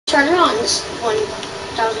turn it on this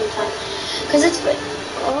 1,000 times. Because it's good.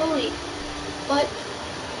 Holy. What?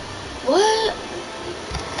 What?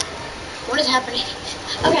 What is happening?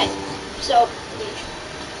 Okay, so.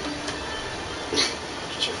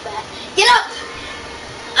 Too fat. Get up!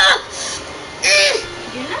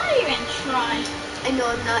 You're not even trying. I know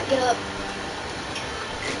I'm not. Get up.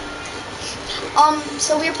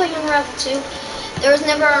 So we were playing Unravel 2. There was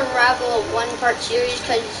never a Unravel 1-part series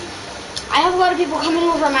because I have a lot of people coming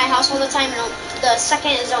over at my house all the time, and the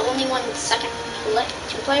second is the only one with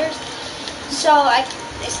two players. So I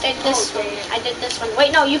stayed this one. I did this one.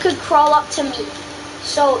 Wait, no, you could crawl up to me.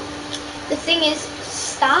 So the thing is,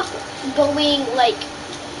 stop going like,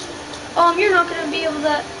 you're not gonna be able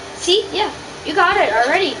to. See, yeah, you got it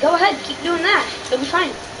already. Go ahead, keep doing that. You'll be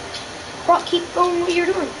fine. Keep going what you're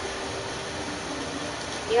doing.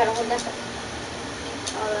 You gotta hold that button.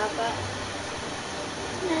 Oh, that button.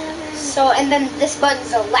 So, and then this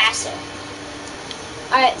button's a lasso.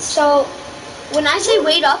 Alright, so when I say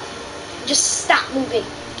wait up, just stop moving.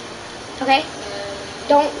 Okay?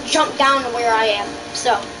 Don't jump down to where I am.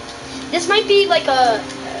 So, this might be like a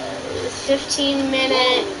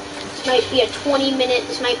 15-minute, this might be a 20-minute,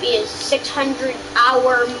 this might be a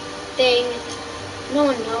 600-hour thing. No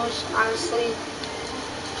one knows, honestly.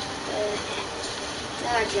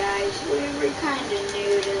 Guys, we're kind of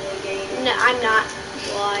new to the game. No, I'm not.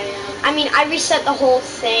 Well, I am. I mean, I reset the whole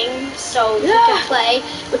thing so you can play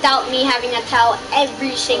without me having to tell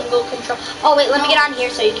every single control. Oh, wait, let me get on here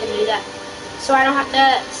so you can do that. So I don't have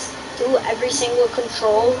to do every single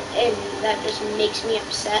control, and that just makes me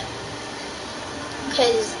upset.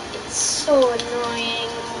 Because it's so annoying,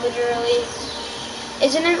 literally.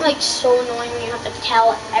 Isn't it, like, so annoying when you have to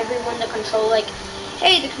tell everyone to control, like,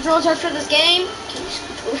 hey, the controls are for this game? Can you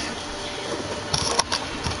scoot over?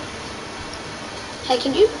 Hey,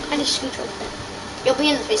 can you kind of scoot over there? You'll be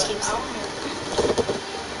in the face games.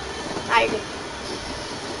 Alright, you're good.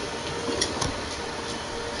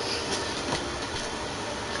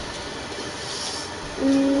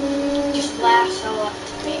 Just lasso up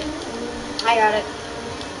to me. I got it.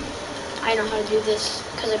 I know how to do this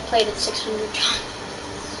because I played it 600 times.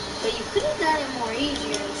 But you could have done it more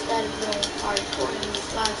easier instead of doing hardcore and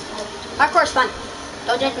lasso. Hardcore's fun.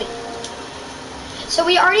 Don't judge me. So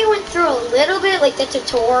we already went through a little bit, like the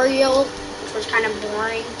tutorial, which was kind of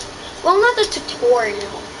boring. Well, not the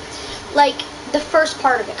tutorial. Like, the first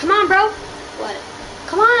part of it. Come on, bro. What?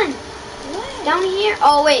 Come on. What? Down here.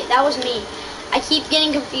 Oh, wait, that was me. I keep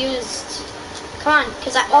getting confused. Come on,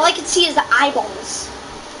 because all I can see is the eyeballs.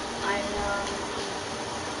 I know.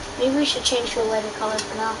 Maybe we should change to a lighter color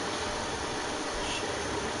for now.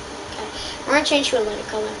 Okay, we're going to change to a lighter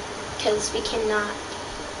color, because we cannot.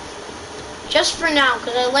 Just for now,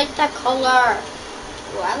 because I like that color.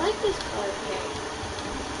 Well, I like this color here.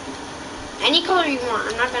 Any color you want.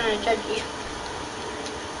 I'm not going to judge you.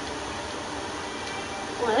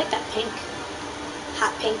 Oh, I like that pink.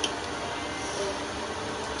 Hot pink.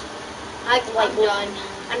 I like the light blue.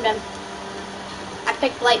 I'm done. I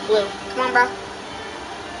picked light blue. Come on, bro.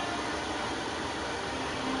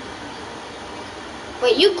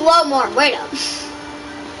 Wait, you glow more. Wait up.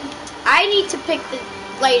 I need to pick the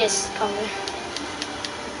lightest color.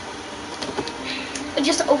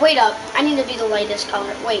 Just wait up. I need to be the lightest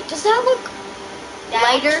color. Wait, does that look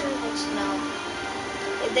lighter? No.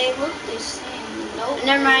 They look the same. Nope.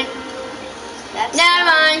 Never mind. Never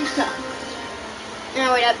mind.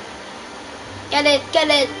 No, wait up. Get it, get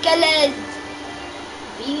it, get it.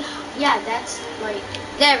 Yeah, that's right.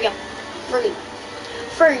 There we go.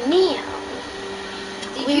 For now.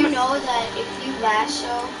 Did you know that if you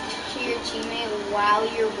lasso to your teammate while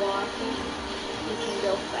you're walking, you can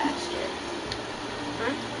go faster?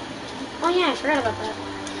 Huh? Oh yeah, I forgot about that.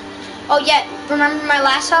 Oh yeah, remember my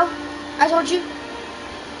lasso I told you?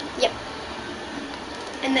 Yep.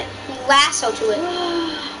 And then lasso to it.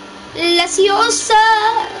 Laciosa!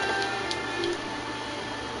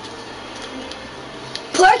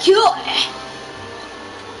 Parkour!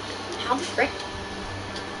 How the frick?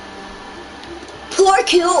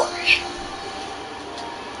 Parkour!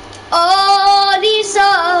 Oh,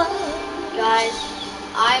 Lisa! Guys,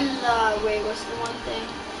 I'm the, wait, what's the one thing?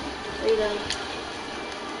 Freedom.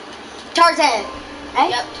 Tarzan! Eh?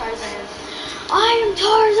 Yep, Tarzan. I am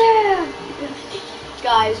Tarzan!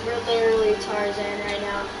 Guys, we're literally Tarzan right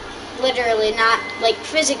now. Literally, not like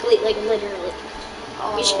physically, like literally.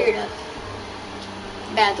 Oh. We screwed up.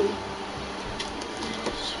 Badly.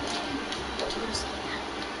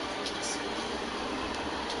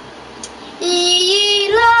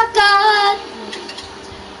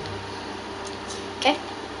 Okay.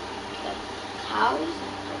 How is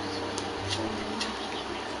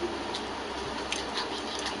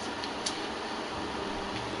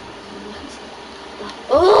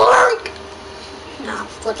Oh! Nah,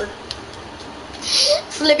 flipper.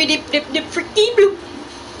 Flippy dip dip dip freaky bloop.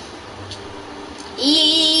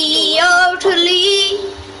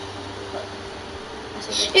 E-O-T-L-E.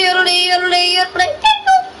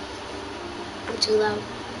 I'm too loud.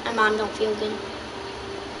 My mom don't feel good.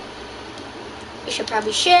 You should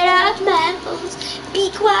probably shut up, mouths.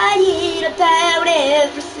 Be quiet about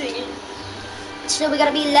everything. Still, we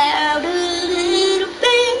gotta be loud a little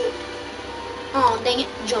bit. Oh, dang it.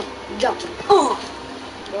 Jump, jump. Oh.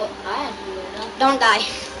 Well, I had to do it. Don't die.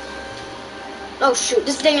 Oh, shoot.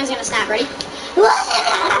 This thing is gonna snap. Ready?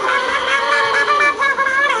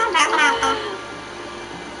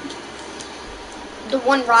 The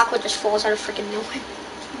one rock would just falls out of freaking nowhere.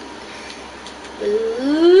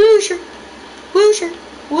 Whoosh, whoosh,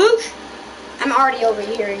 whoosh. I'm already over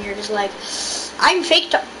here and you're just like, I'm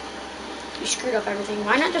faked up. You screwed up everything.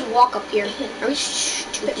 Why not just walk up here? Are we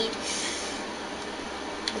stupid?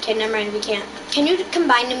 Okay, never mind. We can't. Can you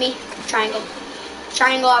combine to me? Triangle.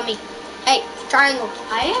 Triangle on me. Hey, triangle.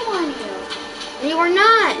 I am on you. You are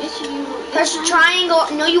not. Yes, you. Press triangle.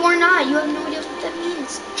 No, you are not. You have no idea what that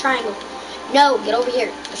means. Triangle. No, get over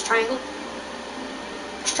here. Press triangle.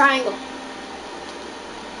 Press triangle.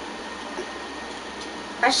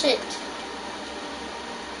 Press it.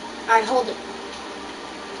 Alright, hold it.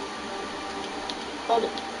 Hold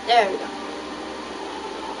it. There we go.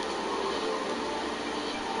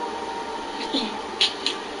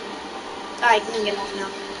 Alright, you can get off now.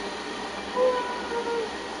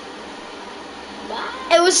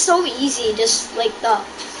 It was so easy, just like I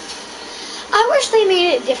wish they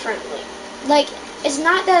made it differently. Like, it's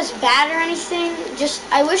not that it's bad or anything, just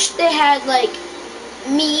I wish they had like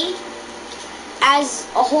me as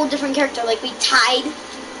a whole different character, like we tied,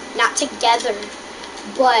 not together,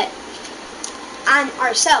 but on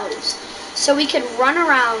ourselves. So we could run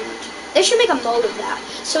around. They should make a mode of that.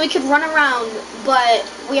 So we could run around, but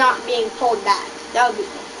we aren't being pulled back. That would be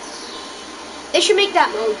cool. They should make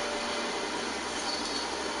that mode.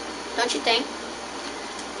 Don't you think?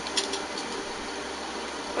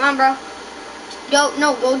 Come on, bro. Go,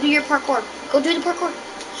 no, go do your parkour. Go do the parkour.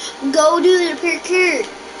 Go do the parkour.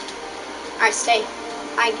 Alright, stay.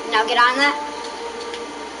 Alright, now get on that.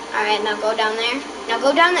 Alright, now go down there. Now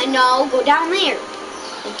go down there. No, go down there.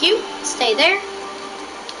 Thank you. Stay there.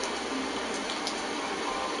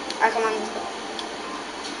 Alright, come on, let's go.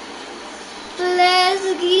 Let's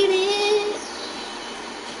get it.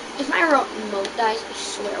 If my remote dies, I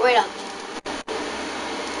swear. Wait up.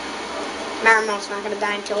 My remote's not gonna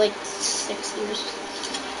die until like 6 years.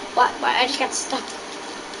 What? I just got stuck.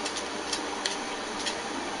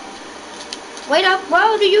 Wait up. What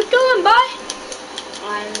are you doing, boy?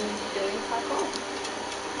 I'm doing parkour.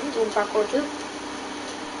 I'm doing parkour too.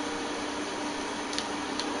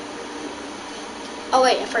 Oh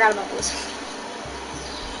wait, I forgot about this.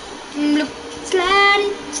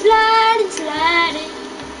 Sliding, sliding, sliding.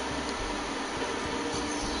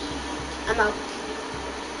 I'm out.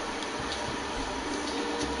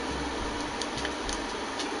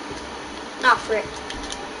 Oh, frick.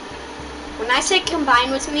 When I say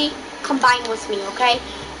combine with me, okay?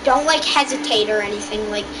 Don't like hesitate or anything.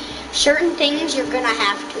 Like, certain things you're gonna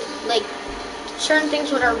have to. Like, certain things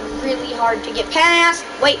that are really hard to get past.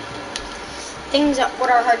 Wait. Things that what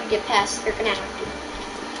are hard to get past, you're gonna have to.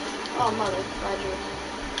 Oh, mother, Roger.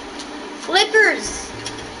 Flippers!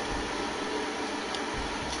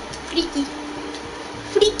 Freaky.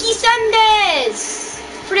 Freaky Sundays!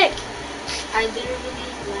 Frick. I literally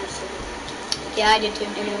last second. Yeah, I did too.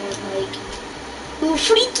 And it was like, Ooh,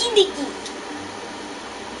 freaky dicky.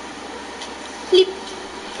 Flip.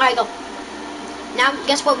 Alright, go. Now,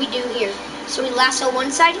 guess what we do here? So we lasso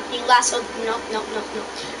one side, you lasso, no. No.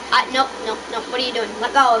 What are you doing?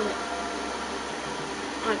 Let go of it.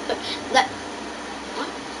 Alright, what?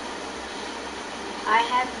 I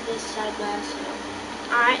have this side lasso.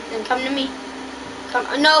 Alright, then come to me. Come,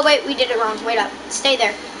 no, wait, we did it wrong. Wait up. Stay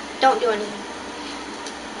there. Don't do anything.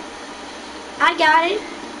 I got it.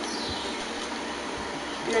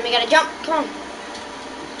 And then we gotta jump. Come on.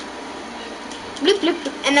 Bloop, bloop,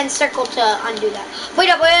 bloop. And then circle to undo that. Wait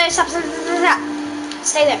up, wait, stop.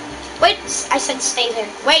 Stay there. Wait, I said stay there.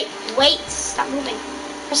 Wait, stop moving.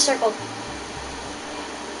 Press circle.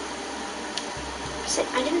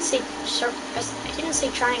 I didn't say circle. I didn't say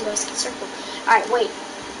triangle, I said circle. Alright, wait.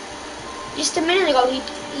 Just a minute ago, he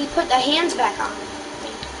put the hands back on.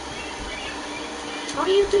 How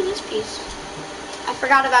do you do this piece? I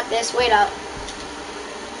forgot about this. Wait up.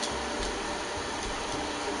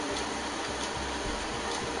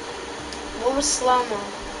 What was slow-mo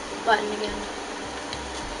button again?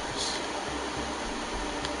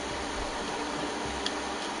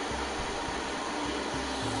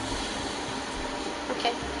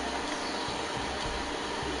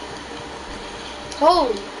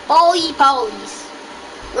 Holy polies.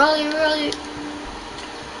 Really.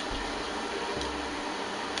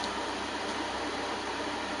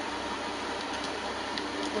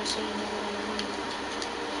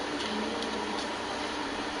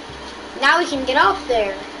 Now we can get up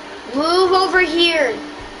there. Move over here.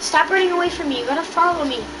 Stop running away from me. You gotta follow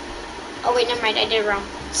me. Oh wait, never mind. I did it wrong.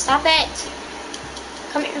 Stop it.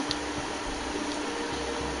 Come here.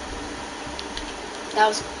 That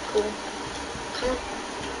was cool. Come on.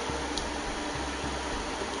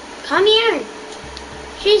 Come here.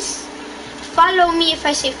 Jeez. Follow me if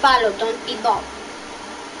I say follow. Don't be dumb.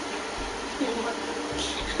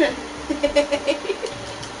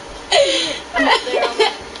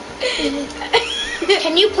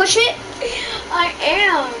 Can you push it? I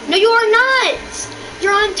am. No, you are not.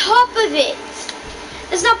 You're on top of it.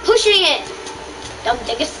 That's not pushing it. Dumb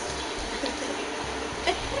dingus.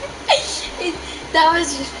 That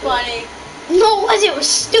was just funny. No, it wasn't. It was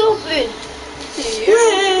stupid.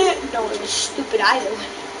 No, it was stupid either.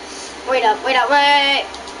 Wait up. I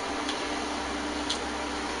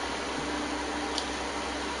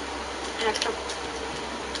have to come.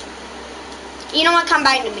 You know what? Come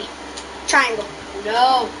by to me. Triangle.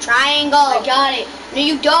 No. Triangle. I got it. No,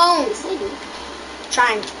 you don't. Yes, I do.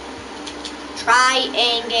 Triangle.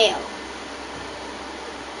 Triangle.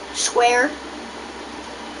 Square.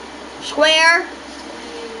 Square.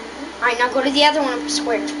 Alright, now go to the other one.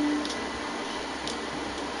 Square.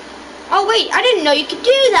 Oh, wait. I didn't know you could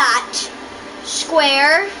do that.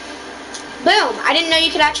 Square. Boom. I didn't know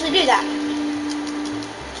you could actually do that.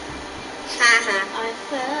 Haha. I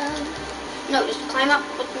fell. No, just climb up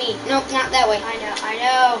with me. Nope, not that way. I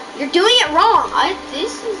know. You're doing it wrong.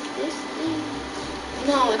 This thing.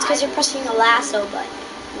 No, it's because you're pressing the lasso button.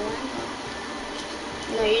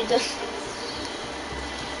 No, you just.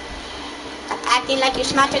 Stop acting like you're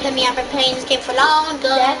smarter than me. I've been playing this game for long.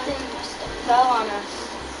 That thing must have fell on us.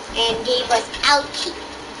 And gave us ouchie.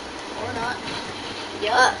 Or not.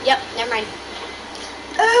 Yep, never mind.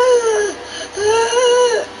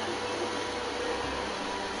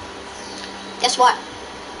 Guess what?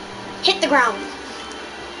 Hit the ground.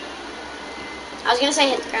 I was gonna say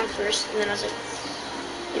hit the ground first, and then I was like,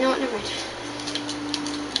 you know what, never mind.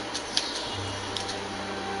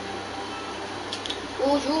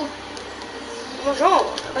 Bonjour.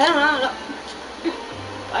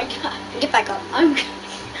 I got. Get back up. I'm.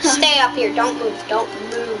 Stay up here. Don't move. Don't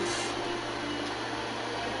move.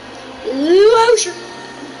 Ooh, sure.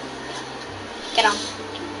 Get on.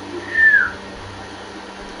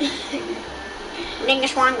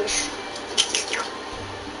 Dingus wangus.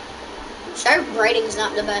 Sorry, writing's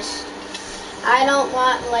not the best. I don't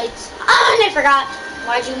want lights. Ah, and I forgot.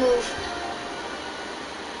 Why'd you move?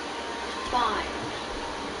 Fine.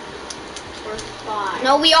 We're fine.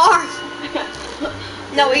 No, we are.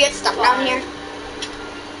 No, we get stuck down here.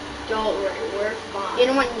 Don't worry, we're fine. You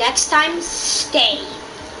know what? Next time, stay.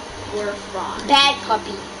 We're fine. Bad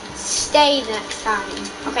puppy. Stay next time.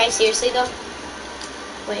 Okay, seriously though.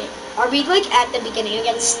 Wait, are we like at the beginning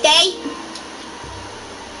again? Stay.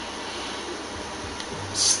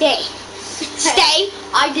 Stay. Stay.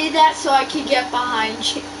 I did that so I could get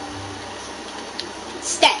behind you.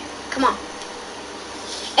 Stay. Come on.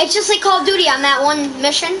 It's just like Call of Duty on that one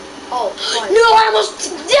mission. Oh, what? No, I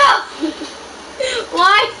almost. Yeah.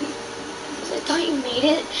 Why? I thought you made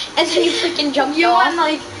it, and then you freaking jumped You off. went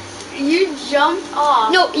like, you jumped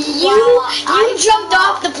off. No, you jumped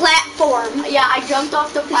off the platform. Yeah, I jumped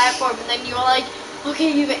off the platform, and then you were like,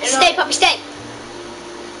 okay, you made it. Stay, puppy, stay.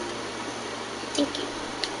 Thank you.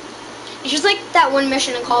 It's just like that one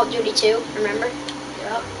mission in Call of Duty 2, remember?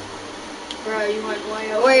 Yep. Bro, you went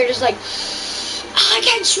way over. Where you're just like, I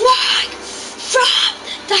can swing from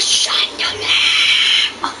the chandelier.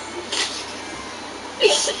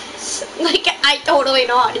 Like, I totally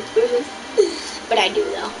know how to do this. But I do,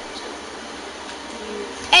 though.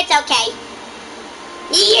 It's okay.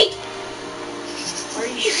 Yeet. Are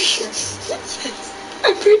you sure?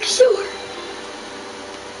 I'm pretty sure.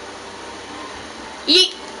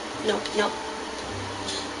 Yeet. No. Yeah.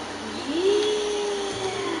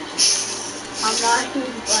 I'm not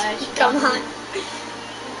even glad. Come on.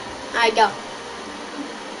 I go.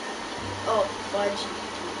 Oh, fudge.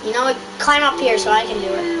 You know what? Climb up here so I can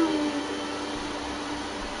do it.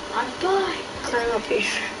 I'm fine. Climb up here.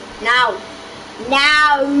 Now.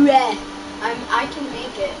 I can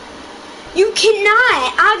make it. You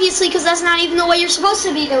cannot, obviously, because that's not even the way you're supposed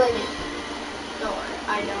to be doing it. Don't worry,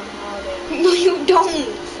 I don't know that. No, you don't.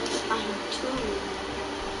 I'm too.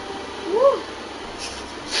 Woo.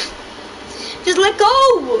 Just let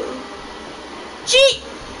go. Gee.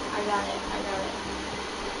 I got it.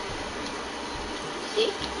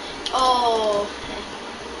 See? Oh.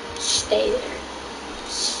 Stay there.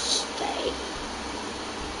 Stay.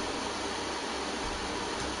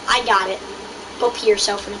 I got it. Go pee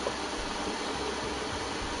yourself in a book.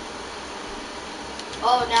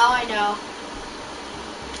 Oh, now I know.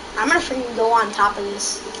 I'm gonna freaking go on top of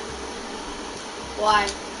this. Why?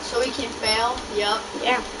 So we can fail? Yep.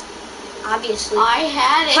 Yeah. Obviously. I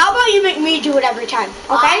had it. How about you make me do it every time?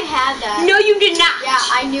 Okay? I had that. No, you did not. Yeah,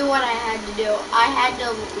 I knew what I had to do. I had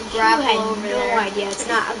to grapple over You had no idea. It's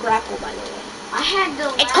not a grapple, by the way. I had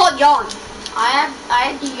to. It's called yarn. I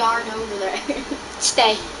had to yarn over there.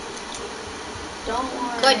 Stay. Don't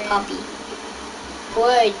worry. Good puppy.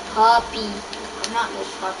 Good puppy. I'm not no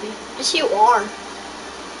puppy. Yes, you are.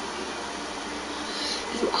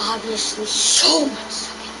 You obviously so much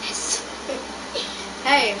suck at this.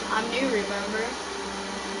 Hey, I'm new, remember?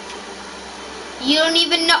 You don't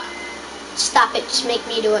even know. Stop it. Just make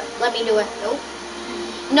me do it. Let me do it. Nope.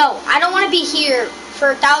 No, I don't want to be here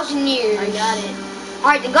for 1,000 years. I got it.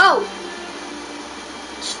 Alright, then go.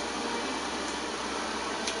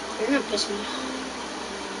 You're gonna piss me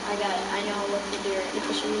off. I got it. I know what to do right You're now.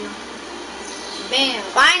 pissing me off. Bam.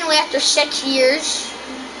 Finally, after 6 years.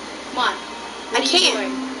 Come on. I What are you can't.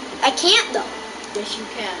 doing? I can't though. Yes, you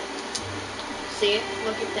can. See?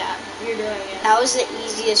 Look at that. You're doing it. That was the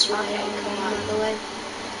easiest one. Okay, come on. By the way.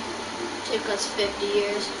 Took us 50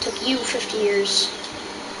 years. Took you 50 years.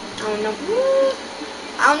 I don't know.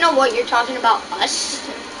 I don't know what you're talking about. Us.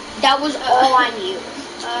 That was all on you.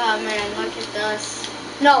 Oh man, look at this.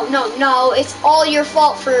 No. It's all your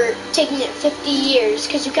fault for taking it 50 years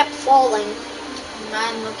because you kept falling.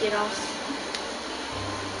 Man, look at us.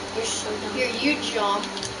 You're so dumb. Here, you jump.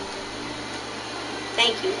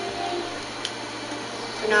 Thank you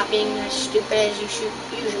for not being as stupid as you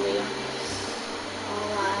usually are.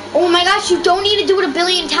 Alright. Oh my gosh, you don't need to do it 1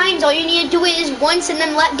 billion times. All you need to do it is once and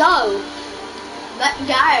then let go. Let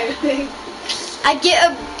go. I get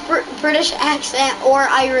a British accent or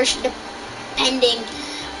Irish depending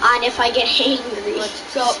on if I get hangry. Let's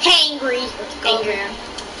go. Hangry. Let's go, Angry. man.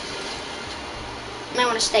 I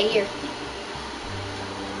want to stay here.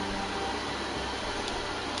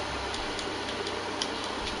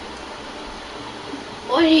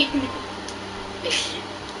 What are you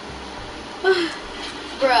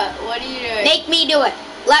Bruh, what are you doing? Make me do it.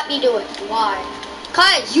 Let me do it. Why?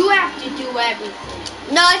 Cause You have to do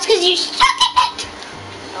everything. no, it's because you suck at it.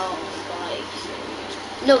 Oh,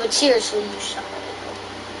 like. No, but seriously, you suck at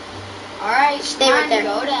it. Alright, Stay right there.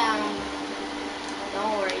 Go down.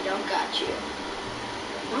 Don't worry, don't got you.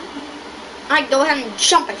 Alright, go ahead and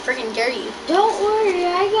jump. I freaking dare you. Don't worry,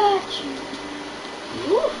 I got you.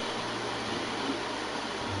 Woo.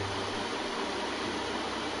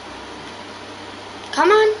 Come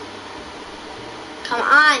on. Come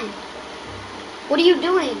on. What are you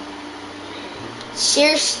doing?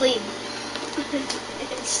 Seriously.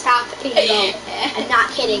 Stop it, go. I'm not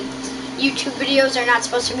kidding. YouTube videos are not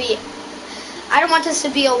supposed to be... I don't want this to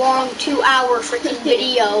be a long 2-hour freaking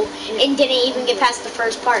video and didn't even get past the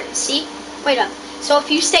first part. See? Wait up. So if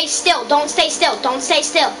you stay still, don't stay still. Don't stay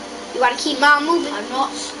still. You gotta keep on moving. I'm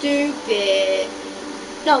not stupid.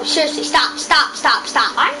 No, seriously, stop.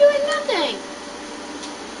 I'm doing nothing.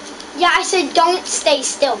 Yeah, I said don't stay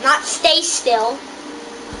still, not stay still.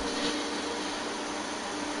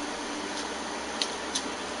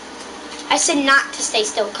 I said not to stay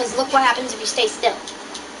still, because look what happens if you stay still.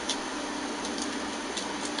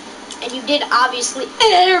 And you did obviously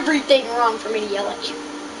everything wrong for me to yell at you.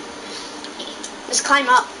 Just climb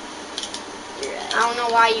up. I don't know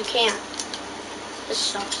why you can't. This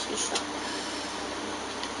sucks, you suck.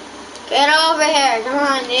 Get over here, come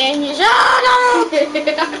on, dude.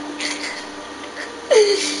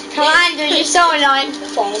 Come on, dude, you're so annoying.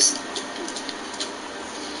 Falls.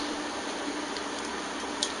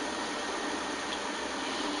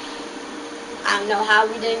 I don't know how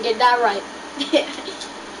we didn't get that right.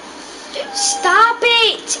 Stop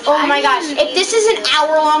it! Oh my gosh, if this is an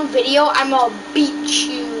hour-long video, I'm gonna beat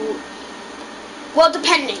you. Well,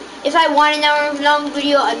 depending. If I want an hour-long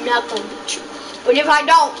video, I'm not gonna beat you. But if I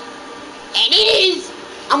don't, and it is,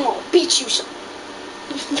 I'm gonna beat you some.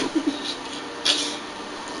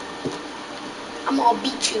 I'm gonna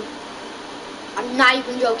beat you. I'm not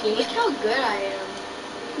even joking. Look how good I am.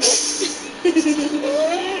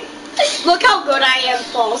 Look how good I am,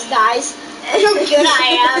 false guys. Look how good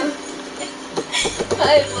I am.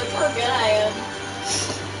 Guys, look how good I am.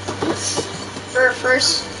 For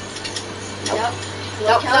first. Yep.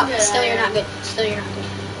 Nope, how nope. good Still, I you're am. not good. Still, you're not good.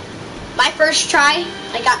 My first try,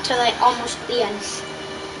 I got to like almost the end.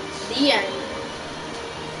 The end.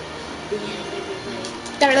 The end,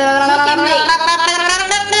 everybody. Look at me.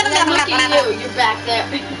 there.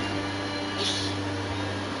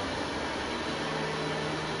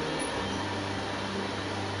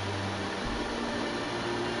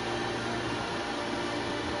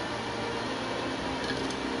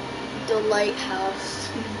 The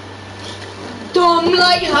lighthouse. Dumb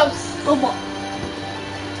lighthouse. Come on.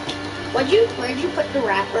 Where'd you put the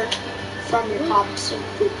wrapper from your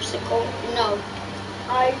popsicle? No.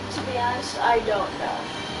 To be honest, I don't know.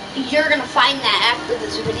 You're gonna find that after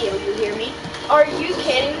this video, you hear me? Are you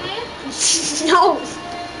kidding me? No.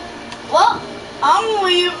 Well, I'm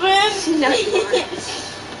leaving. No, you aren't.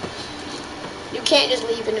 You can't just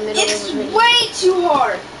leave in the middle of It's the video. way too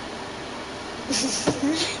hard.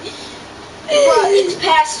 But it's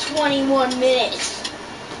past 21 minutes.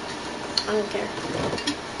 I don't care.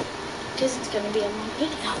 Because it's going to be a long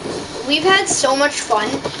video. We've had so much fun.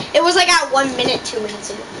 It was like at 1 minute, 2 minutes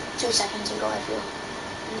ago, 2 seconds ago, I feel.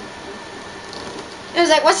 It was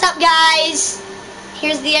like, what's up, guys?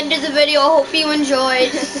 Here's the end of the video. Hope you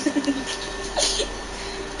enjoyed.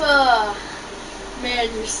 Oh, man,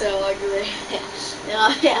 you're so ugly.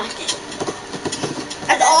 Yeah.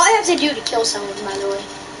 That's all I have to do to kill someone, by the way.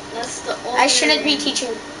 That's the only I shouldn't be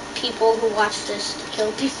teaching people who watch this to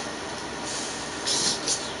kill people.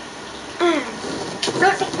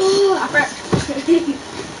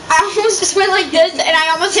 I almost just went like this, and I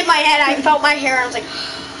almost hit my head. I felt my hair, and I was like,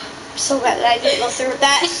 I'm so glad that I didn't go through with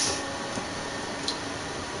that.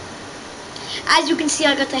 As you can see,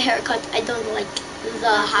 I got the haircut. I don't like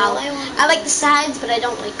the hollow. I like the sides, but I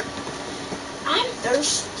don't like. I'm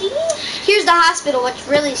thirsty. Here's the hospital. It's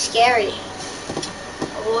really scary.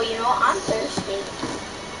 Well, you know, I'm thirsty.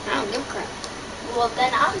 I don't give a crap. Well,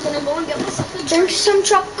 then I'm going to go and get myself a Drink drink. some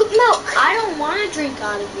chocolate milk. I don't want to drink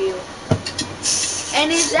out of you.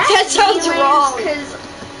 And is that sounds wrong. Because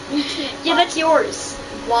you can't. Yeah, that's yours.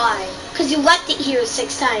 Why? Because you left it here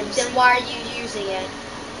 6 times. Then why are you using it?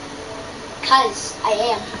 Because I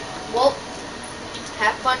am. Well,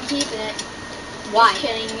 have fun keeping it. Why? Just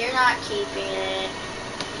kidding, you're not keeping it.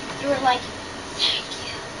 You were like, thank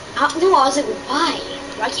you. No, I was like, why?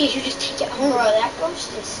 Why can't you just take it home? Bro, that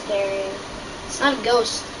ghost is scary. It's not a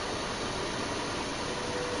ghost.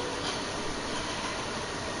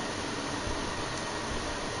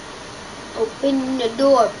 Open the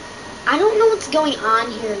door. I don't know what's going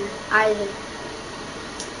on here either.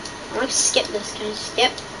 I want to skip this. Can I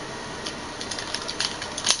skip?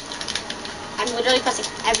 I'm literally pressing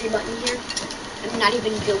every button here. I'm not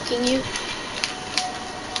even joking you.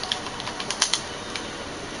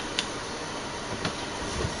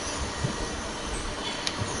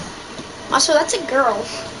 Also, that's a girl.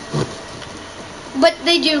 But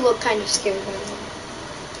they do look kind of scary.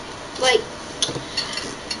 Like,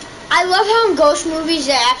 I love how in ghost movies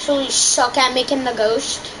they actually suck at making the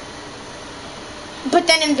ghost. But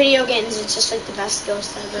then in video games, it's just like the best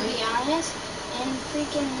ghost ever. To be honest, in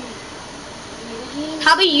freaking movies,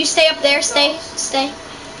 How about you stay up there? Stay.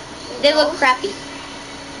 They look crappy.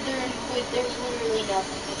 there's literally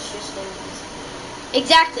nothing. It's just things.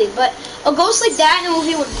 Exactly, but a ghost like that in a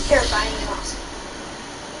movie would be terrifying and awesome.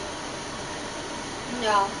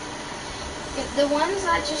 No. The ones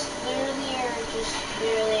that just literally are just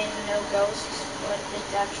literally no ghosts, but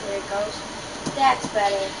it's actually a ghost, that's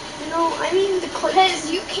better. No, I mean the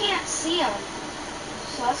Because you can't see them.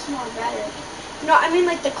 So that's more better. No, I mean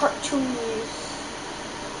like the cartoon movies.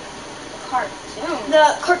 Cartoon?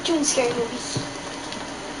 The cartoon scary movies.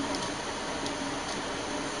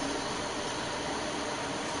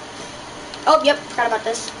 Oh, yep, forgot about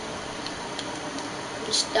this.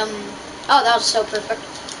 Just, oh, that was so perfect.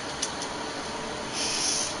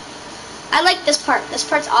 I like this part. This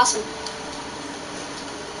part's awesome.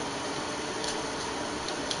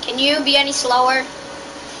 Can you be any slower?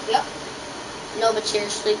 Yep. No, but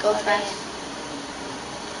seriously, go fast.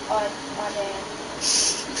 Oh, damn.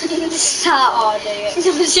 Stop. Oh, dang it.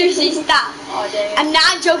 No, seriously, stop. Oh, dang it. I'm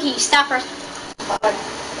not joking. Stop first.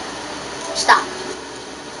 Stop.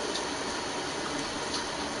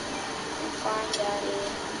 I'm fine, Daddy.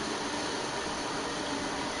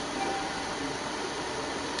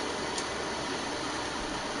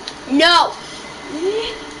 No.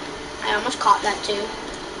 I almost caught that too.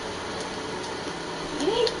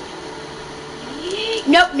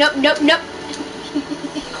 Nope, nope, nope, nope.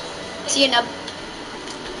 See you, nub.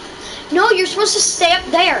 No, you're supposed to stay up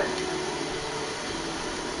there.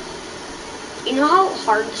 You know how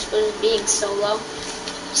hard this was being solo?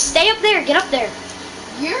 Stay up there. Get up there.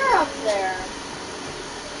 You're up there.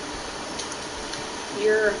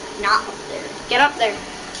 You're not up there. Get up there.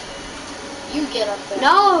 You get up there.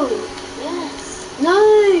 No. Yes. No.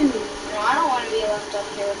 No, I don't want to be left up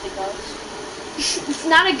here with the ghost. It's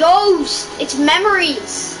not a ghost. It's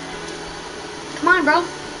memories. Come on, bro.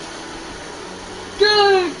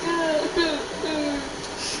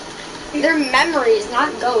 They're memories,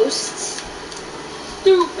 not ghosts.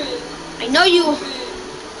 Stupid. I know you.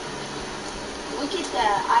 Look at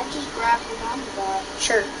that. I just grappled onto that.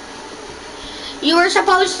 Sure. You were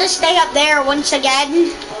supposed to stay up there once again.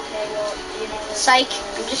 Okay, well, you know. Psych.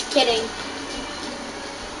 I'm just kidding.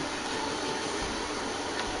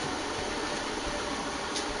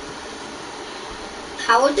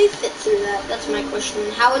 How would they fit through that? That's my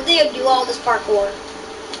question. How would they do all this parkour?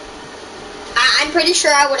 I'm pretty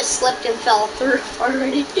sure I would have slipped and fell through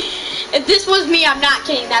already. If this was me, I'm not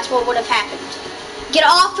kidding. That's what would have happened. Get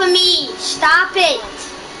off of me! Stop it!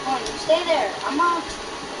 Come on, you stay there. I'm not.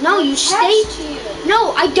 No, you stay. To you.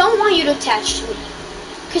 No, I don't want you to attach to me.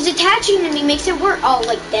 Because attaching to me makes it work. Oh,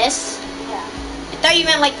 like this? Yeah. I thought you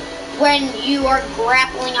meant like when you are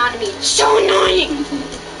grappling onto me. It's so annoying!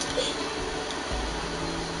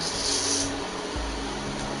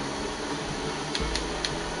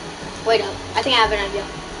 Wait up. I think I have an idea.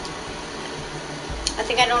 I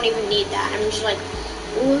think I don't even need that. I'm just like,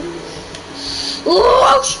 ooh. Ooh!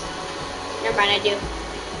 Never mind, I do.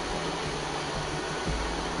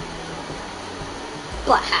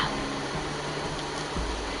 But how?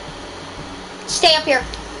 Stay up here.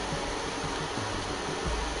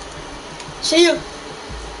 See you.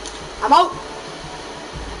 I'm out.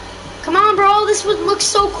 Come on, bro. This would look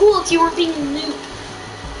so cool if you were being nude.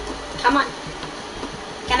 Come on.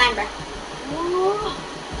 Come on, bro.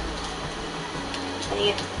 Dang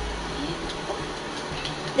it.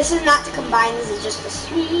 This is not to combine. This is just a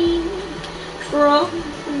swing from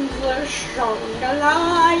the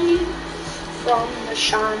chandelier. From the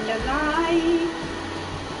chandelier.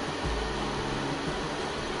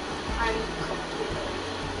 I'm completely.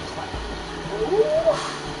 Ooh.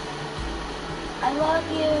 I love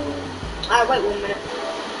you. Wait 1 minute.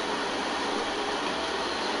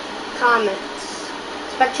 Comments.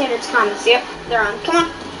 Spectators' comments. Yep, they're on. Come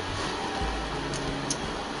on.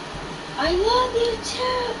 I love you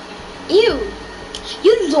too. Ew.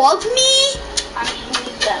 You love me? I mean,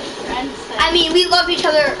 we've been friends. I mean, we love each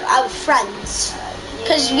other as friends.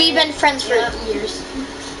 Because we've been friends for years.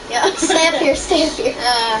 Yeah. Stay up here, stay up here.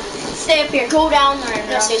 Stay up here. Go down there.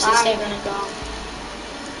 No, seriously, stay up here. Gonna go.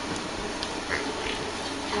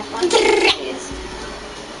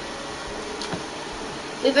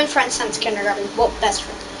 We've been friends since kindergarten. Well, best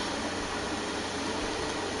friends.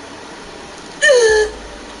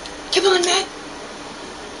 Come on, Matt.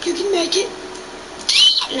 You can make it.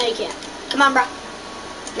 No, you can't. Come on, bro.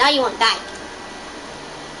 Now you won't die.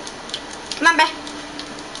 Come on, bro.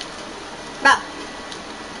 Bro.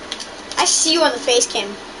 I see you on the face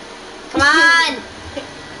cam. Come on.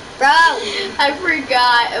 Bro. I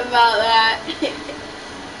forgot about that.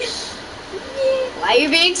 Why are you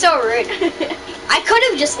being so rude? I could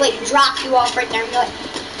have just like dropped you off right there and be like,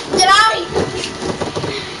 get out of here.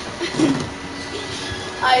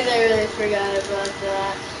 I literally forgot about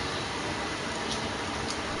that.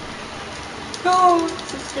 No,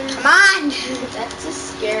 sister. Come on. That's just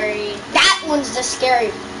scary. That one's the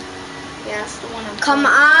scary. Yeah, that's the one I'm Come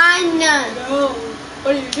on. No.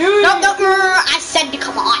 What are you doing? No, no, I said to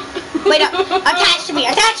come on. Wait up. Attach to me.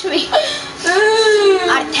 Attach to me.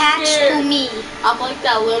 Attach to me. I'm like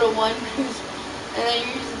that little one. And then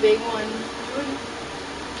you're the big one.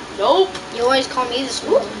 Nope. You always call me the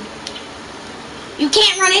small one. You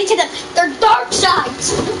can't run into them. They're dark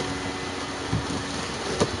sides.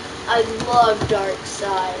 I love dark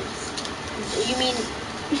sides. You mean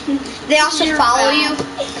they also follow you?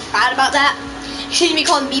 I forgot about that. You shouldn't be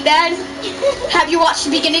calling me bad. Have you watched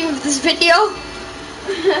the beginning of this video?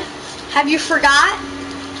 Have you forgot?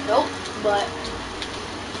 Nope, but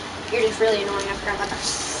you're just really annoying. I forgot about that.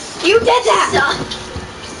 You did that!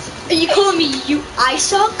 Are you calling me I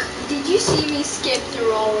suck? Did you see me skip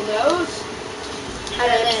through all of those?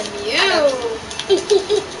 Better than you.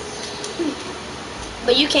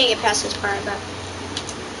 But you can't get past this part, I bet.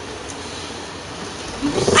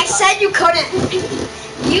 I said you couldn't.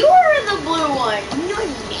 You were the blue one. No,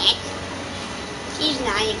 you're not. He's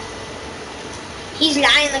lying. He's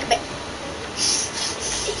lying like a bit.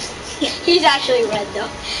 He's actually red though.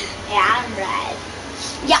 Yeah, I'm red.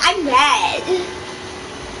 Yeah, I'm red.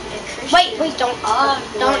 Wait, don't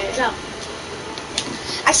jump.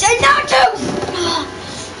 I said not to.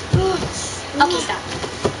 Okay, stop.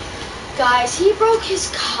 Guys, he broke his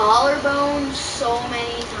collarbone so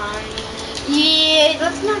many times. Yeah,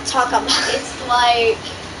 let's not talk about it. It's like,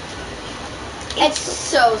 it's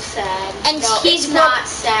so sad. And no, he's it's not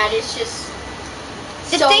sad. It's just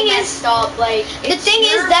The so thing messed is, up. Like, the it's thing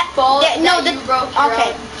is your that fault no, that you broke your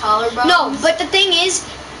okay. own collarbone. No, but the thing is,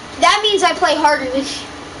 that means I play harder than you.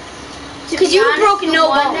 Because you honest, broke no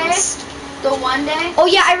one bones. The one day. Oh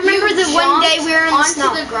yeah, I remember you the one day we were in the onto snow.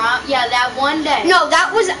 the ground. Yeah, that one day. No, that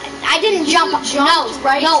was I didn't You jump. jumped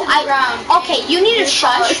right no, to the ground. Okay, you need to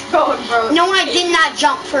shush. Broke. No, I did not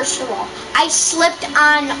jump. First of all, I slipped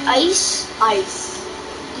on ice. Ice.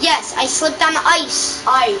 Yes, I slipped on the ice.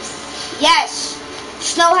 Ice. Yes,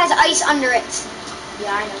 snow has ice under it.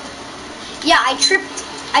 Yeah, I know. Yeah, I tripped.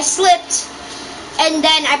 I slipped, and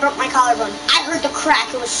then I broke my collarbone. I heard the crack.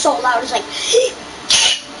 It was so loud. It was like.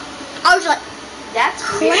 I was like, that's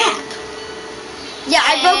crap. Weird. Yeah,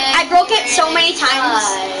 I broke it so many times.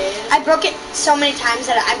 Guys. I broke it so many times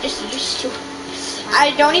that I'm just used to it. I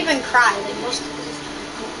don't even cry like most.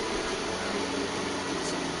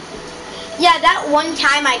 Yeah, that one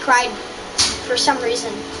time I cried for some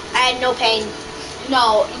reason. I had no pain.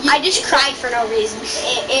 No, I just cried for no reason.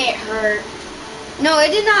 It hurt. No, it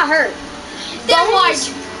did not hurt. Then why?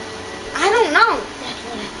 I don't know.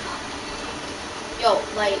 Yo,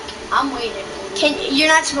 like, I'm waiting. You're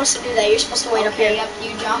not supposed to do that. You're supposed to wait up here. Yep,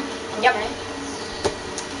 you jump. Yep. Okay.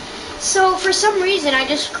 So for some reason I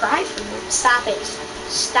just cried for you. Stop it.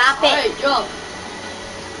 Stop it. Alright, jump.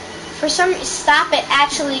 Stop it.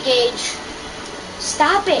 Actually, Gage.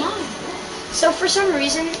 Stop it. So for some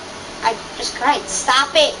reason I just cried.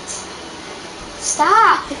 Stop it.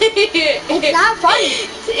 Stop. It's not funny.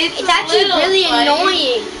 It's actually really funny.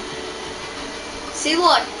 annoying. See,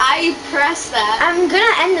 look, I pressed that. I'm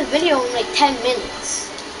gonna end the video in like 10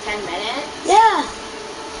 minutes. 10 minutes? Yeah.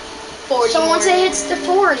 40 So once more. it hits the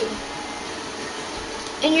 40.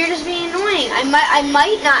 And you're just being annoying. I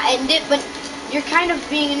might not end it, but you're kind of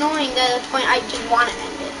being annoying to the point I just want to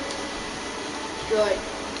end it. Good.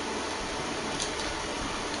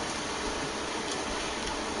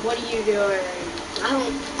 What are you doing?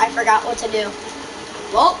 I forgot what to do.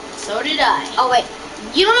 Well, so did I. Oh wait.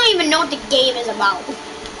 You don't even know what the game is about.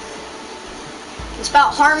 It's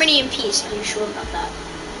about harmony and peace. Are you sure about that?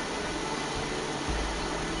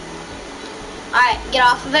 Alright, get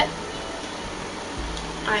off of it.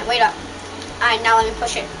 Alright, wait up. Alright, now let me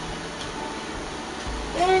push it.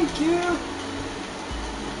 Thank you.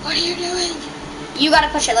 What are you doing? You gotta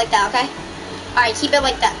push it like that, okay? Alright, keep it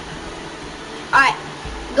like that. Alright,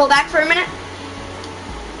 go back for a minute.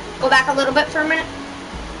 Go back a little bit for a minute.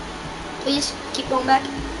 Please, keep going back.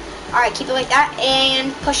 Alright, keep it like that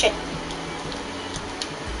and push it.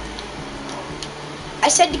 I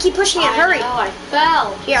said to keep pushing it, hurry. No, I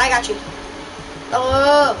fell. Here, I got you.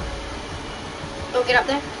 Oh. Go get up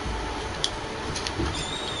there.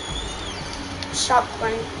 Stop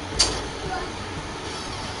playing.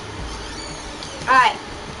 Alright.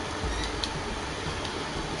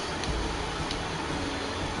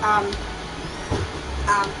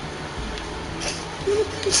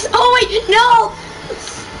 Oh wait, no!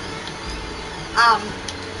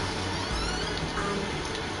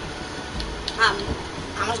 I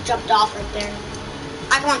almost jumped off right there.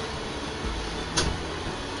 Come on.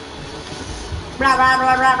 Blah, blah,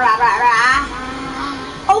 blah, blah, blah, blah, blah.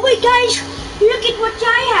 Oh wait, guys, look at what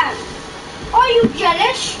I have. Are you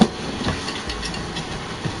jealous?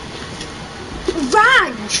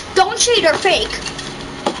 Raj, don't say they're fake.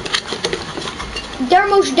 They're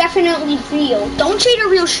most definitely real. Don't say they're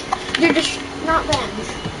real. They're just not Raj.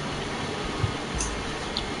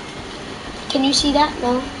 Can you see that?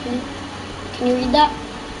 No? Can you read that?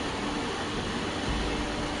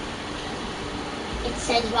 It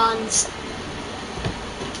says Vans.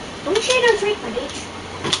 Don't say they're fake, my dude.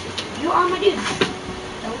 You are my dude.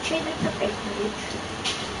 Don't say that they're fake, my dude.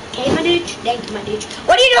 Okay, my dude. Thank you, my dude.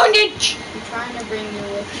 What are you doing, dude? I'm trying to bring you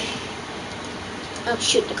with me. Oh,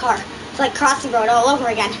 shoot, the car. It's like Crossing Road all over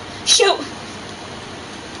again. Shoot!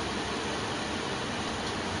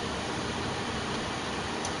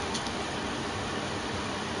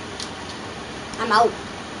 I'm out.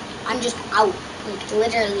 I'm just out. Like,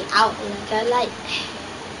 literally out. Like, a light.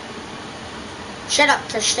 Shut up,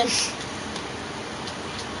 Christian.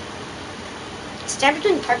 Instead of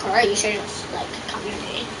doing parkour, you should just, like, come here to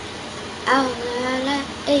me.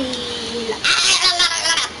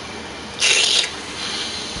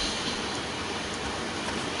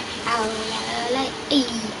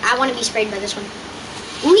 I want to be sprayed by this one.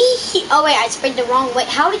 Wee! Oh wait, I sprayed the wrong way.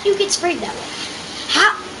 How did you get sprayed that way?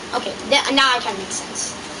 How? Okay, now it kind of makes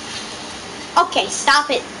sense. Okay, stop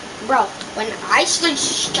it, bro. When I say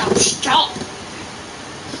stop.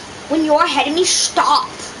 When you're ahead of me, stop.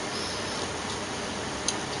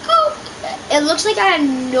 Oh, it looks like I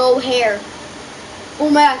have no hair. Oh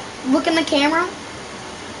my God, look in the camera.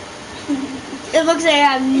 It looks like I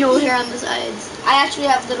have no hair on the sides. I actually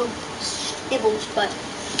have little nibbles, but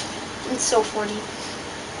it's so funny.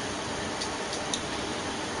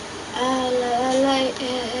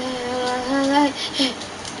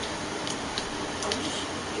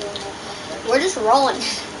 We're just rolling.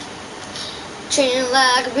 Chain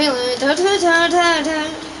like a billion.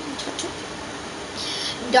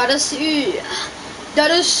 That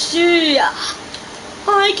is see.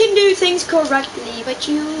 I can do things correctly, but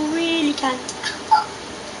you really can't.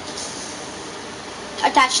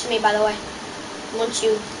 Attach to me, by the way. Once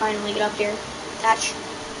you finally get up here. Attach.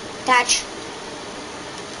 Attach.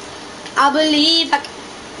 I believe I can.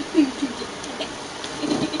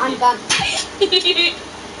 I'm done.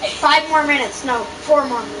 5 more minutes. No, 4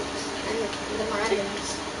 more minutes. And then we're ending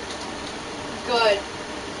this. Good.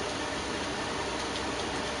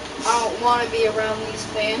 I don't want to be around these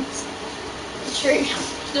fans. Sure.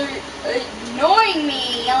 They're annoying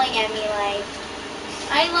me, yelling at me like,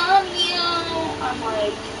 I love you. I'm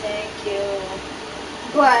like, thank you.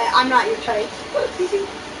 But I'm not your type.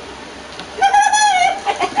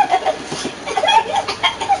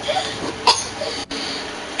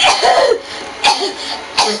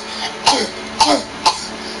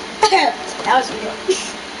 That was real.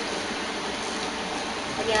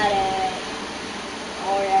 I got it.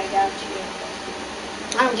 Oh yeah, I got you.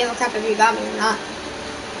 I don't give a crap if you got me or not.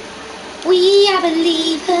 We are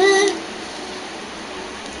believers.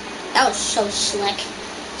 That was so slick.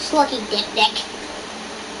 Slicky dick dick.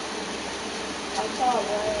 That's all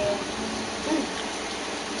right.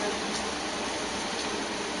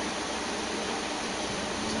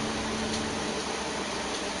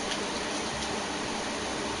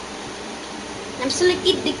 I'm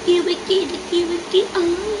slicky dicky wicky dicky wicky.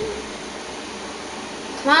 Oh.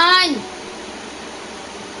 Come on.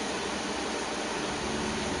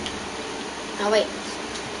 Oh wait.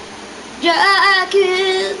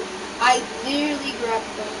 Jacket. I literally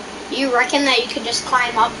grabbed them. You reckon that you could just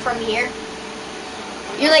climb up from here?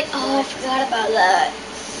 You're like, oh, I forgot about that.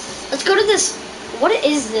 Let's go to this. What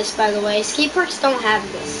is this, by the way? Skate parks don't have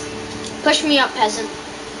this. Push me up, peasant.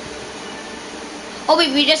 Oh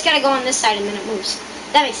wait, we just gotta go on this side and then it moves.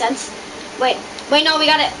 That makes sense. Wait, no, we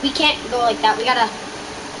can't go like that. We gotta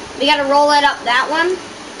roll it up that one.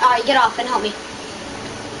 Alright, get off and help me.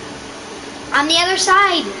 On the other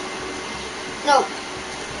side. No.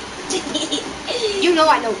 You know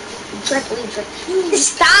I know. Trampoline trick.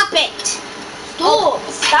 Stop it. Oh,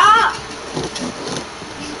 Stop.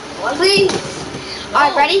 Please.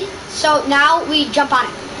 Alright, ready? So now we jump on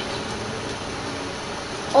it.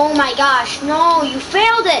 Oh my gosh, no, you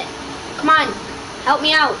failed it. Come on, help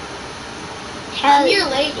me out. I'm your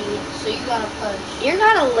lady, so you gotta push. You're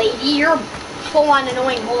not a lady, you're a full-on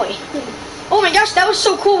annoying boy. Oh my gosh, that was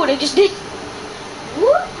so cool what I just did.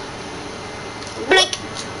 Whoop. Blink.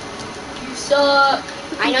 You suck.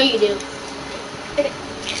 I know you do.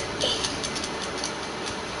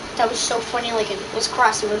 That was so funny, like it was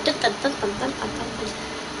crossing.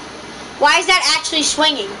 Why is that actually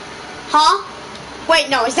swinging? Huh? Wait,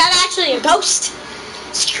 no, is that actually a ghost?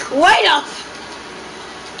 Straight up!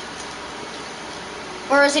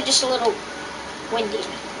 Or is it just a little windy here?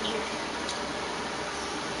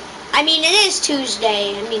 I mean, it is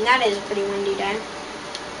Tuesday. I mean, that is a pretty windy day.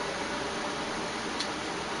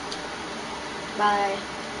 Bye.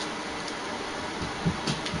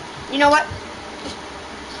 You know what?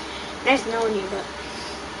 Nice knowing you, but...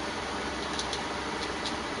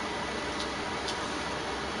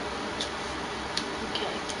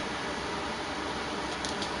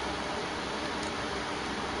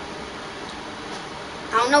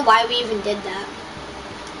 I don't know why we even did that.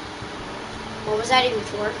 What was that even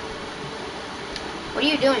for? What are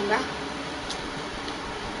you doing, bro?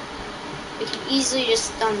 We could easily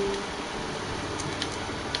just, do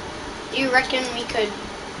you reckon we could?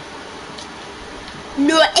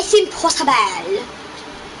 No, it's impossible.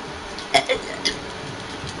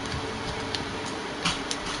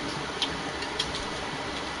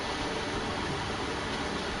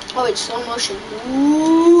 Oh, it's slow motion.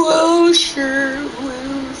 Whoa, sure.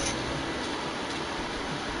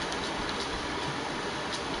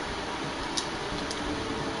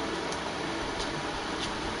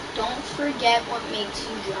 Don't forget what makes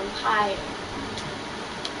you jump higher.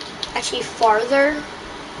 Actually, farther.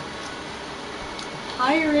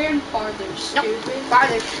 Higher and farther, stupid. Nope,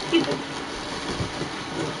 farther, stupid.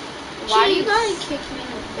 Why do you gotta kick me in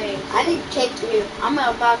the face? I didn't kick you. I'm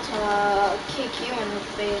about to kick you in the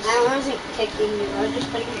face. I wasn't kicking you. I was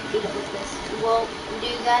just putting your feet up like this. Well,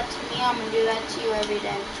 do that to me. I'm gonna do that to you every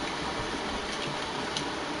day.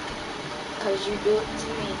 Because you do it to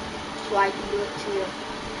me, so I can do it to you.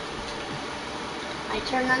 I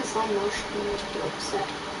turned on slow motion and make you upset.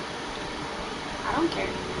 I don't care.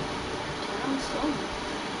 Turn on slow mo.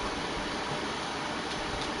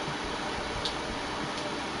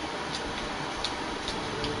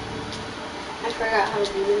 I forgot how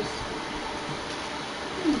to do this.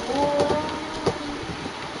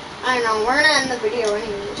 I know, we're gonna end the video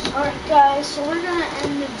anyways. Alright guys, so we're gonna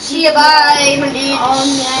end the video. See you, bye, my dude.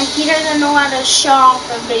 Yeah, he doesn't know how to show off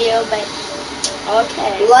a video, but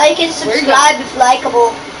okay. Like and subscribe if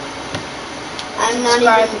likable. I'm not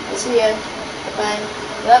Subscribe. even. See ya. Bye.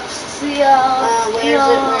 Yep, see ya. Where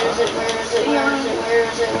is it? Where is it? Where is it? Where is it? Where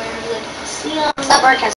is it? Where is it? See ya. Stop broadcasting.